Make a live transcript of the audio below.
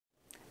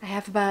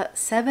have about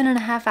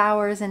 7.5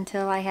 hours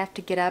until I have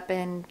to get up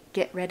and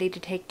get ready to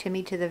take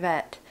Timmy to the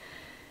vet.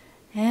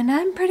 And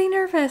I'm pretty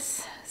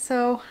nervous,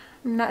 so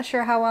I'm not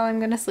sure how well I'm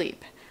gonna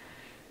sleep.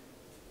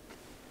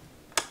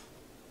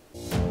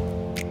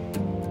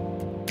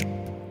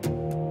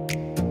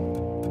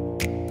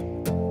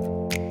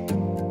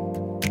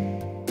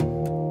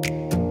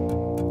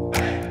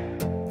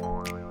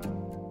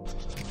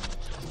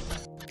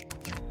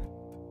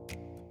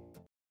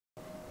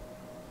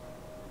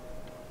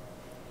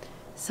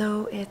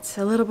 So it's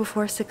a little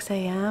before 6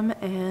 a.m.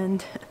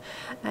 and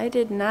I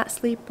did not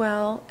sleep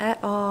well at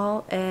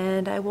all,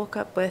 and I woke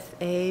up with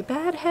a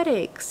bad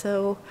headache.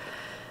 So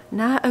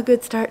not a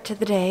good start to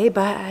the day,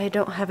 but I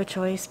don't have a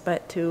choice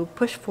but to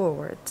push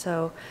forward.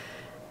 So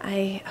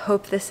I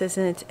hope this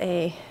isn't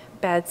a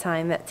bad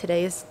sign that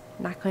today is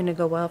not going to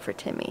go well for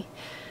Timmy.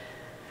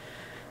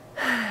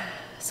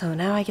 So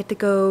now I get to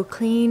go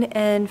clean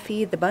and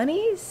feed the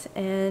bunnies,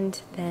 and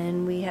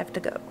then we have to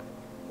go.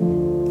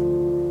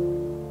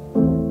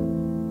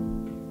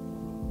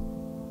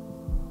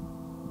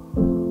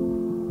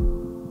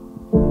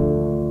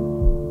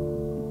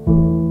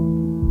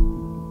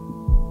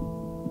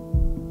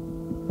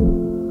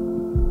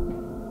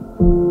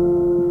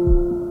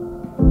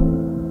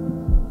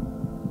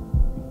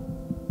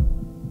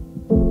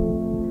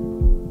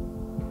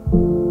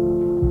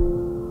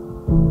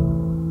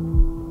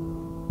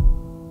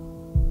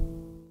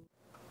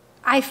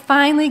 I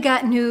finally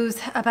got news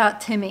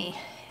about Timmy.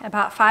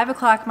 About 5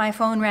 o'clock my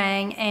phone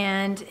rang,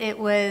 and it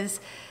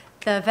was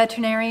the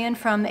veterinarian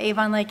from the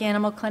Avon Lake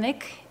Animal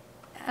Clinic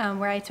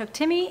where I took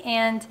Timmy,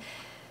 and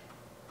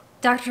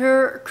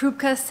Dr.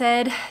 Krupka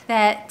said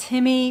that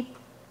Timmy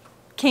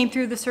came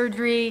through the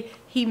surgery,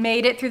 he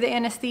made it through the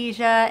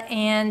anesthesia,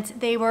 and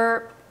they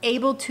were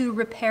able to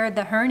repair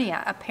the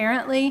hernia.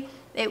 Apparently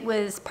it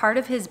was part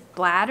of his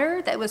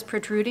bladder that was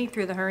protruding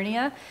through the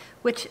hernia,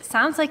 which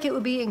sounds like it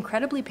would be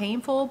incredibly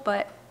painful,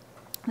 but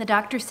the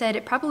doctor said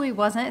it probably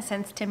wasn't,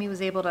 since Timmy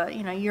was able to,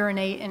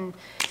 urinate and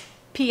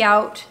pee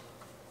out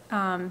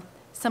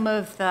some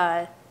of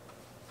the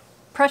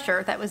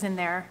pressure that was in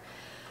there.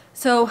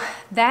 So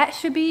that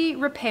should be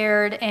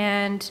repaired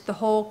and the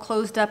hole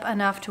closed up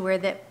enough to where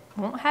that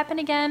won't happen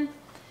again.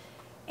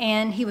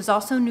 And he was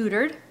also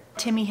neutered.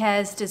 Timmy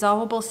has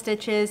dissolvable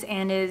stitches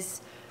and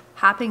is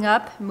hopping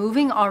up,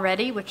 moving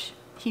already, which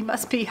he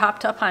must be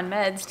hopped up on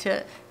meds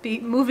to be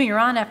moving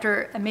around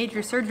after a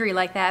major surgery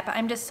like that. But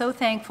I'm just so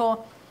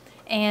thankful.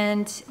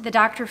 And the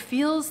doctor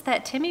feels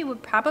that Timmy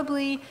would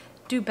probably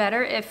do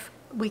better if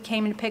we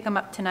came and pick him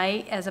up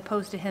tonight as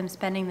opposed to him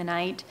spending the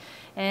night.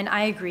 And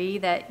I agree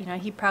that,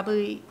 he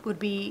probably would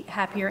be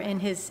happier in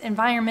his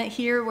environment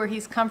here where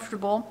he's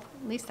comfortable.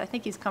 At least I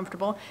think he's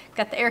comfortable.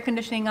 Got the air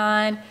conditioning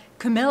on.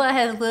 Camilla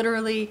has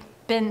literally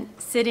been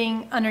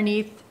sitting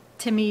underneath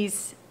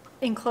Timmy's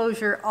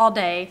enclosure all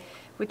day,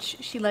 which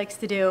she likes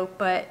to do,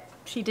 but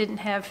she didn't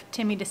have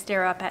Timmy to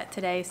stare up at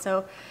today.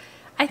 So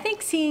I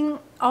think seeing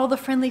all the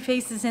friendly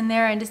faces in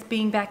there and just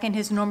being back in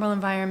his normal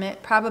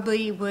environment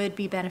probably would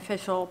be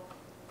beneficial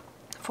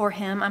for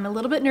him. I'm a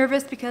little bit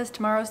nervous because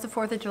tomorrow's the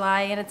 4th of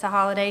July and it's a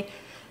holiday.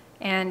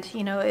 And,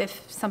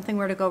 if something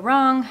were to go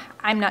wrong,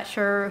 I'm not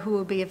sure who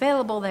will be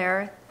available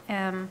there.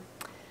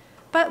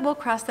 But we'll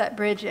cross that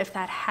bridge if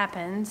that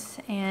happens.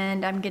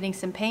 And I'm getting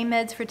some pain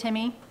meds for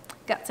Timmy.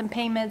 Got some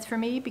pain meds for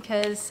me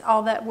because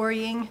all that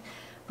worrying,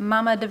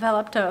 Mama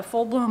developed a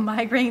full-blown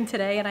migraine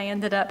today and I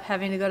ended up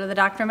having to go to the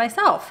doctor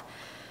myself.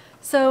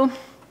 So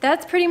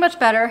that's pretty much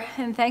better,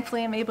 and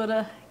thankfully I'm able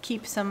to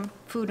keep some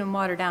food and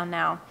water down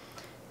now.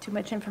 Too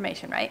much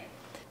information, right?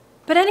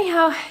 But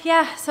anyhow,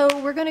 yeah, so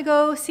we're gonna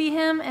go see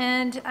him,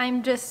 and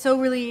I'm just so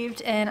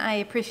relieved, and I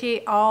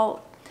appreciate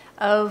all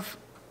of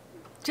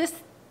just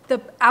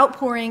the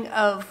outpouring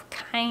of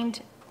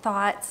kind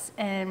thoughts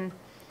and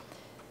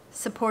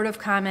supportive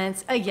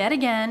comments yet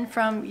again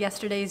from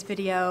yesterday's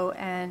video.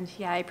 And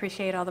yeah, I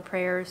appreciate all the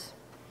prayers,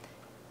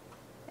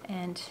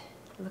 and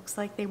it looks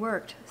like they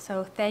worked.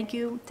 So thank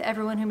you to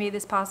everyone who made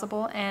this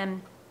possible.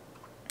 And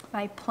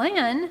my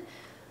plan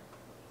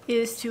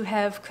is to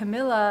have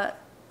Camilla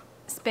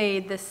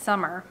spayed this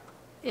summer.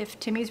 If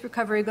Timmy's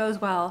recovery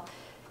goes well,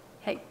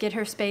 get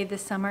her spayed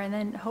this summer, and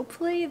then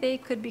hopefully they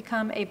could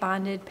become a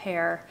bonded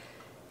pair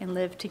and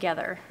live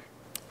together.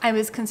 I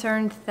was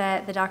concerned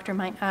that the doctor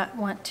might not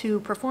want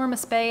to perform a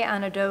spay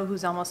on a doe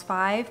who's almost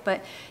 5,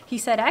 but he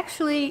said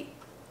actually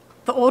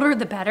the older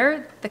the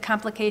better. The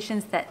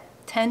complications that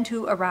tend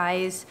to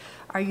arise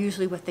are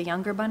usually with the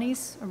younger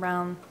bunnies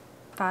around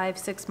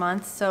 5-6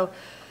 months. So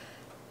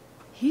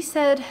he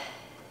said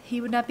he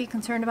would not be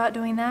concerned about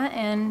doing that,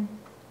 and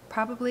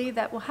probably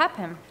that will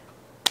happen.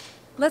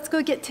 Let's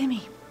go get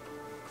Timmy.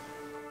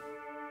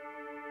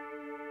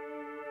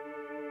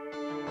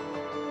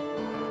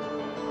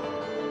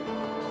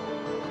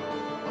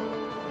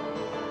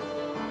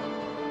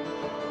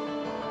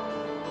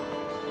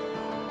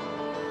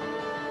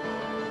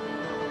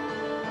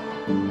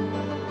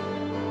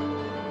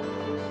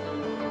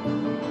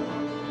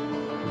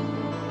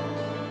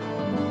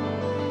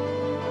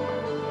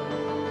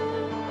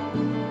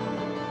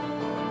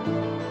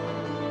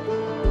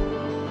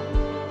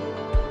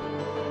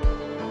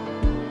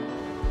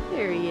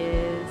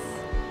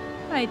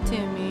 my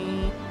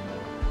Timmy.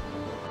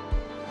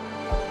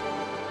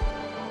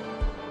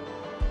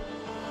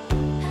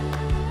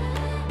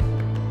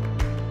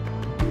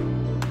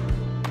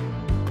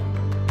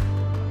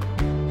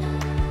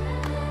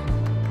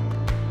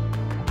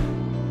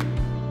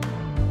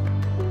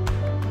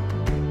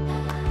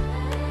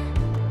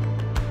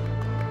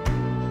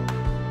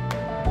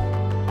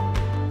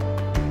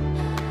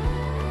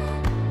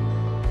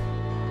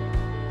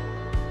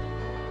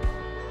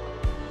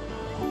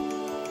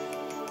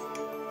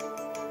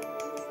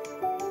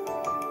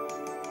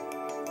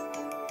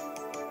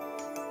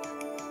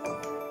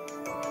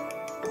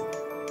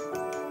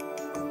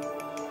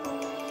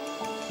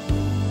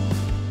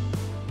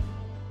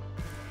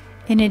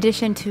 In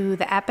addition to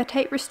the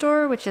Appetite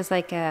Restore, which is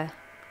like a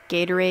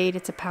Gatorade,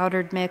 it's a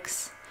powdered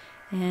mix,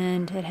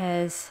 and it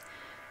has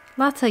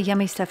lots of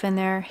yummy stuff in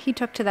there. He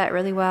took to that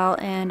really well,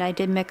 and I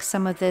did mix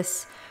some of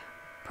this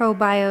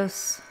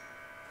probiotics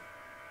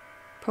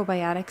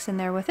in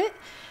there with it.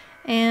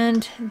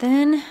 And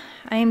then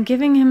I am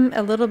giving him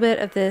a little bit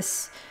of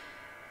this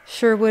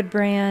Sherwood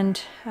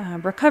brand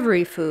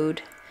recovery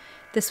food.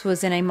 This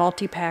was in a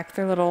multi-pack.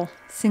 They're little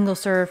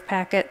single-serve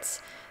packets,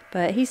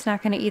 but he's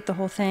not going to eat the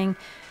whole thing.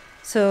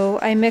 So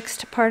I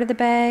mixed part of the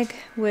bag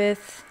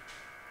with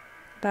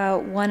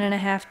about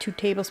 1.5 to 2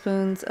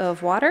 tablespoons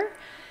of water.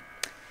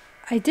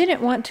 I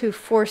didn't want to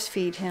force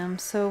feed him,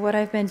 so what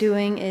I've been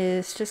doing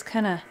is just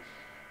kind of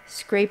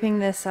scraping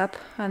this up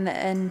on the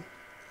end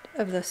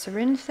of the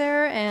syringe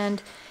there,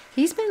 and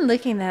he's been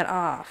licking that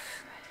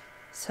off.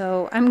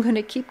 So I'm going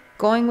to keep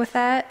going with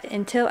that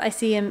until I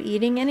see him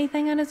eating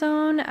anything on his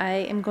own. I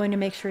am going to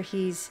make sure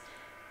he's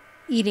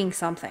eating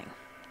something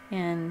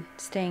and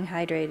staying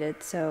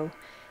hydrated so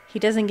he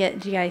doesn't get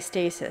GI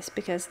stasis,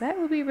 because that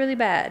would be really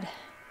bad.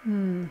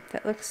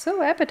 That looks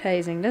so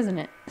appetizing, doesn't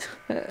it?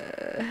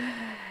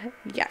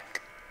 Yuck.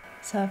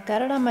 So I've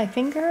got it on my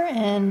finger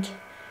and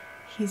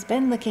he's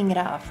been licking it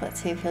off.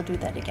 Let's see if he'll do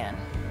that again.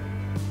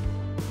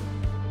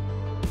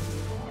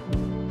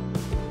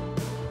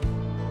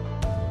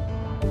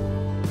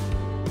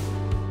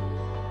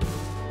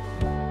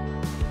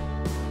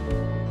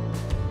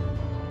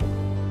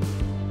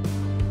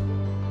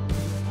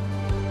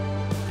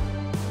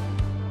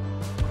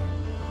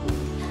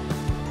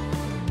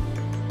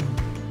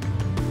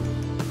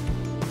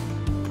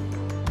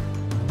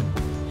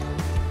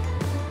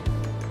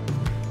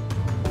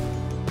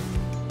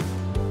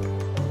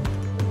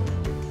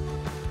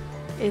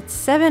 It's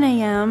 7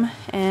 a.m.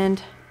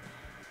 and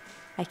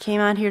I came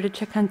out here to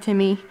check on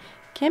Timmy.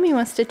 Cammy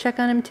wants to check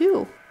on him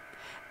too.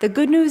 The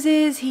good news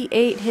is he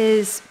ate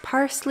his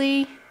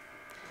parsley,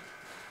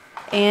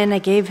 and I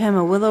gave him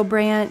a willow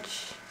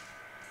branch.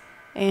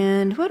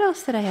 And what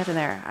else did I have in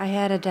there? I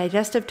had a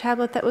digestive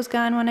tablet that was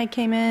gone when I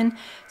came in.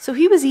 So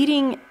he was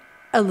eating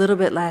a little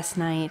bit last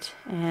night,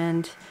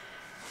 and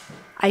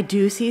I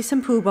do see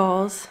some poo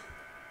balls.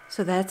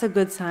 So that's a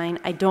good sign.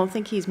 I don't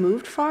think he's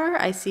moved far.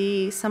 I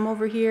see some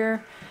over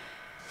here.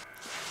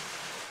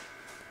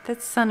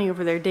 That's Sonny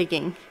over there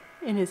digging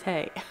in his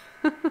hay.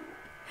 Hi,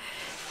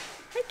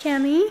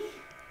 Cammy.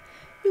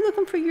 You're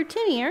looking for your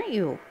Timmy, aren't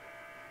you?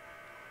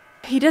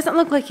 He doesn't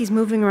look like he's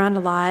moving around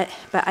a lot,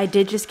 but I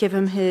did just give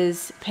him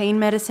his pain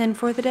medicine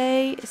for the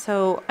day.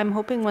 So I'm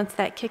hoping once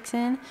that kicks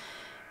in,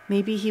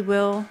 maybe he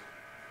will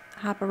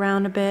hop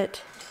around a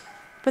bit.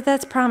 But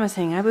that's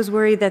promising. I was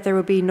worried that there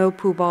would be no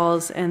poo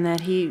balls and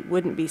that he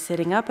wouldn't be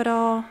sitting up at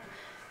all.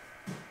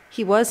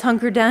 He was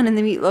hunkered down in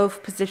the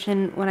meatloaf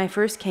position when I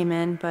first came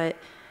in, but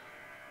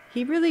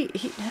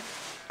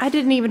I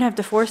didn't even have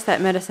to force that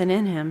medicine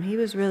in him. He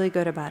was really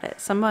good about it.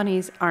 Some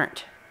bunnies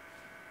aren't.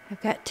 I've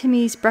got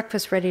Timmy's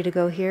breakfast ready to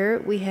go here.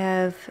 We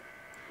have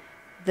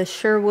the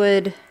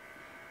Sherwood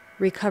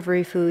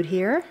recovery food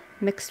here,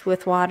 mixed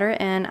with water,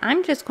 and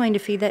I'm just going to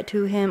feed that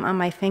to him on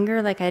my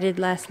finger like I did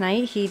last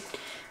night. He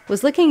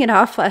was licking it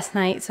off last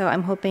night, so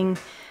I'm hoping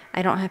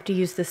I don't have to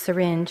use the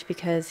syringe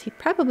because he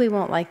probably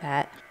won't like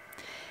that.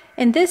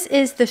 And this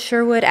is the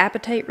Sherwood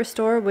Appetite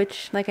Restore,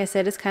 which, like I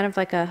said, is kind of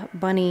like a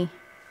bunny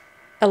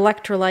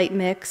electrolyte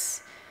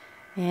mix.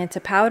 And it's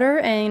a powder,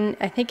 and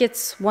I think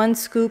it's 1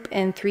 scoop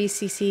and 3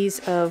 cc's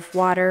of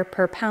water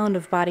per pound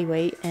of body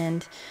weight.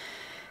 And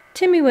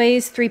Timmy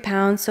weighs 3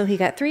 pounds, so he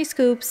got 3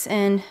 scoops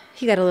and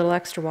he got a little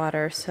extra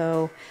water.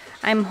 So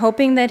I'm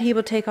hoping that he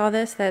will take all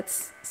this.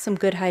 That's some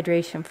good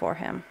hydration for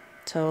him.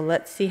 So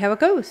let's see how it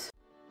goes.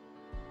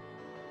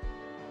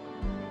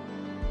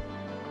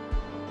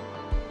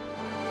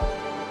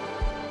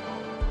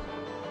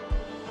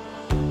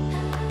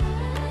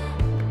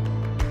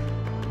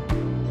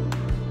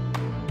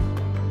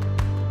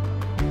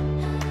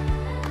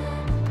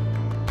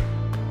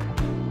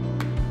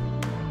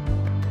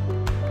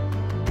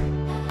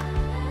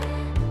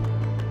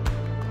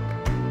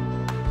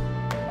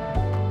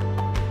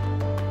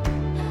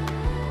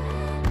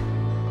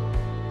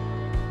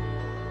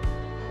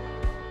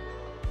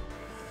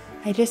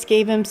 I just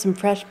gave him some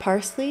fresh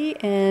parsley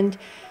and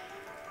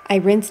I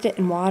rinsed it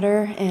in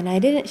water, and I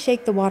didn't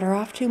shake the water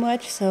off too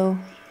much, so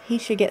he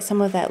should get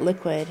some of that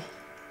liquid,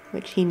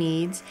 which he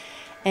needs.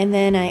 And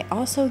then I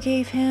also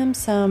gave him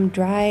some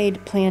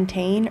dried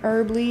plantain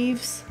herb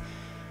leaves.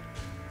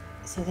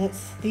 So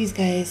that's these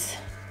guys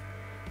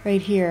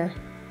right here.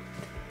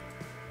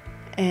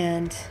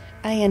 And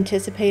I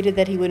anticipated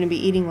that he wouldn't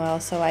be eating well,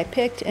 so I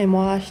picked and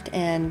washed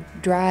and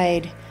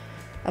dried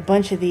a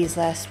bunch of these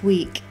last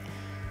week.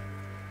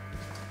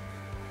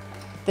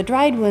 The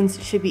dried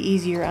ones should be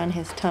easier on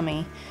his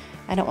tummy.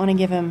 I don't want to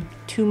give him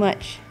too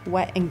much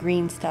wet and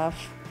green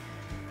stuff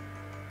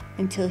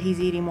until he's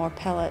eating more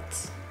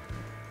pellets.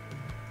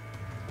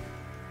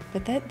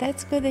 But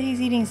that's good that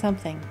he's eating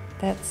something.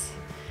 That's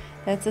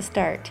a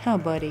start, huh,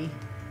 buddy?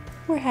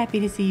 We're happy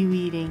to see you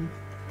eating.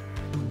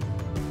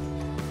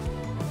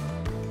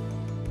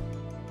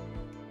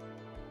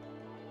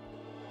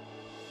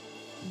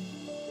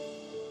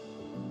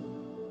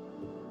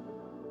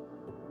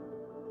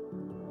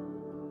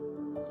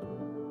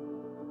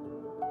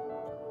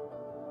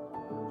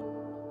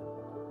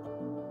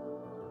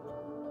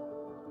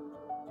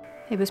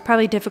 It was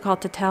probably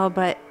difficult to tell,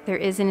 but there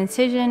is an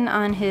incision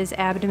on his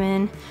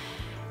abdomen,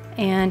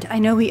 and I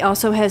know he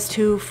also has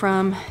two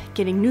from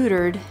getting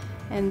neutered,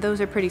 and those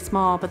are pretty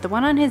small, but the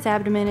one on his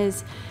abdomen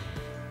is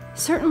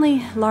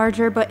certainly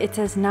larger, but it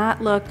does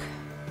not look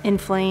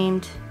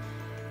inflamed.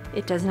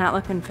 It does not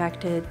look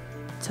infected,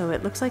 so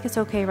it looks like it's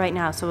okay right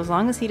now. So as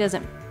long as he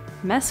doesn't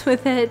mess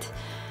with it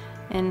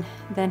and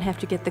then have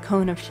to get the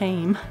cone of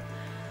shame,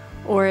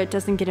 or it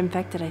doesn't get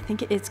infected, I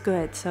think it's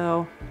good.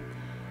 So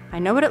I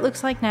know what it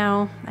looks like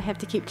now. I have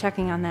to keep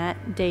checking on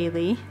that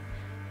daily.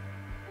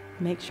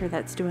 Make sure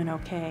that's doing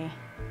okay.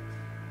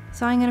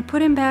 So I'm gonna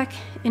put him back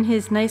in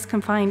his nice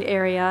confined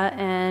area,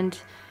 and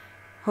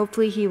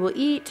hopefully he will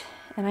eat,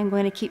 and I'm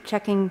going to keep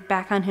checking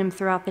back on him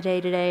throughout the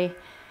day today.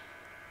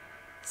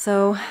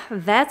 So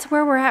that's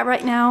where we're at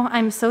right now.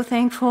 I'm so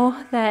thankful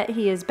that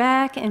he is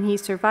back and he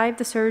survived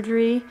the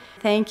surgery.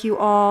 Thank you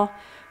all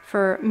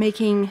for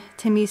making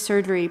Timmy's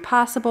surgery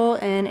possible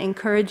and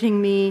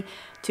encouraging me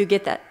to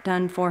get that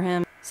done for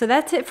him. So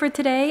that's it for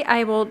today.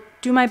 I will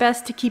do my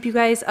best to keep you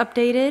guys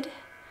updated.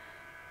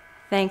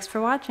 Thanks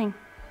for watching.